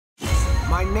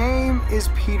My name is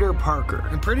Peter Parker.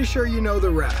 I'm pretty sure you know the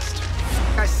rest.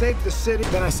 I saved the city,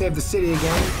 then I saved the city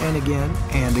again and again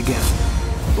and again.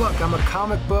 Look, I'm a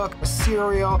comic book, a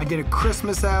cereal, I did a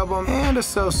Christmas album, and a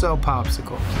so-so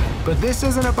popsicle. But this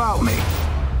isn't about me.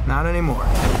 Not anymore.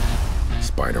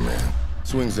 Spider-Man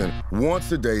swings in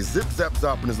once a day,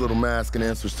 zip-zap-zop in his little mask and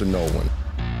answers to no one.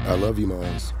 I love you,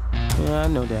 Miles. Yeah, I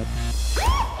know that.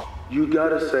 You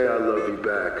gotta say I love you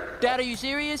back. Dad, are you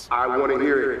serious? I want to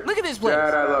hear it. Look at this place.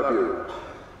 Dad, I love you.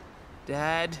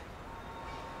 Dad,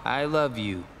 I love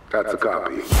you. That's a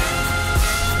copy. Ladies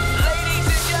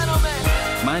and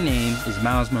gentlemen, my name is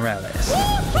Miles Morales.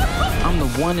 I'm the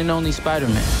one and only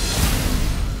Spider-Man.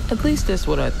 At least that's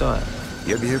what I thought.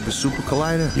 You ever hear of the Super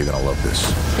Collider? You're gonna love this.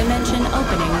 Dimension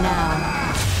opening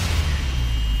now.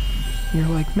 You're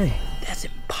like me. That's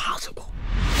impossible.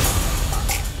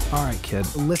 All right, kid,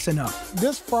 listen up.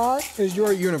 This fry is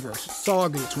your universe. It's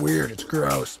soggy, it's weird, it's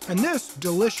gross. And this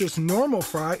delicious normal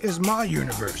fry is my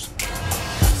universe.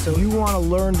 So you want to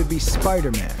learn to be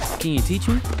Spider-Man? Can you teach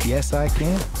me? Yes, I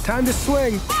can. Time to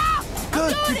swing.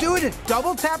 Good, you're doing it.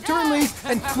 Double tap to release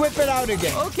and whip it out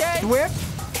again. Okay. Whip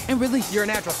And release. You're a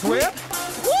natural. Whip.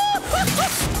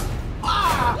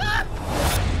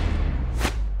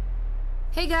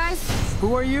 Hey guys,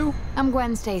 Who are you? I'm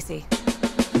Gwen Stacy.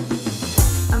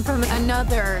 I'm from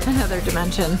another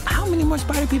dimension. How many more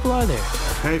spider people are there?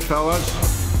 Hey, fellas.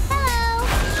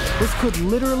 Hello. This could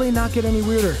literally not get any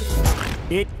weirder.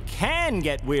 It can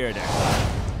get weirder.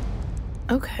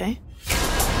 Okay.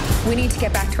 We need to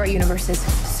get back to our universes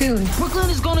soon. Brooklyn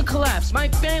is gonna collapse. My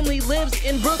family lives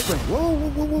in Brooklyn.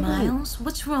 Whoa. Miles,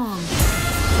 what's wrong?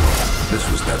 This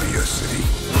was never your city.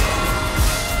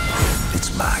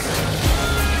 It's mine.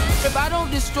 If I don't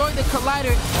destroy the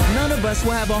collider, none of us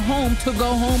will have a home to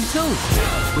go home to.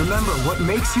 Remember, what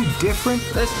makes you different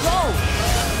Let's go.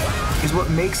 is what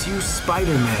makes you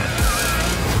Spider-Man.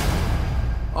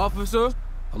 Officer,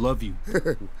 I love you.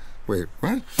 Wait,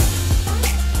 what?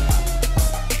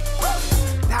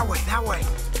 That way.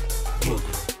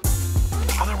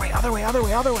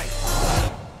 Other way.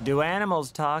 Do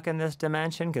animals talk in this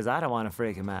dimension? Because I don't want to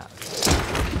freak them out.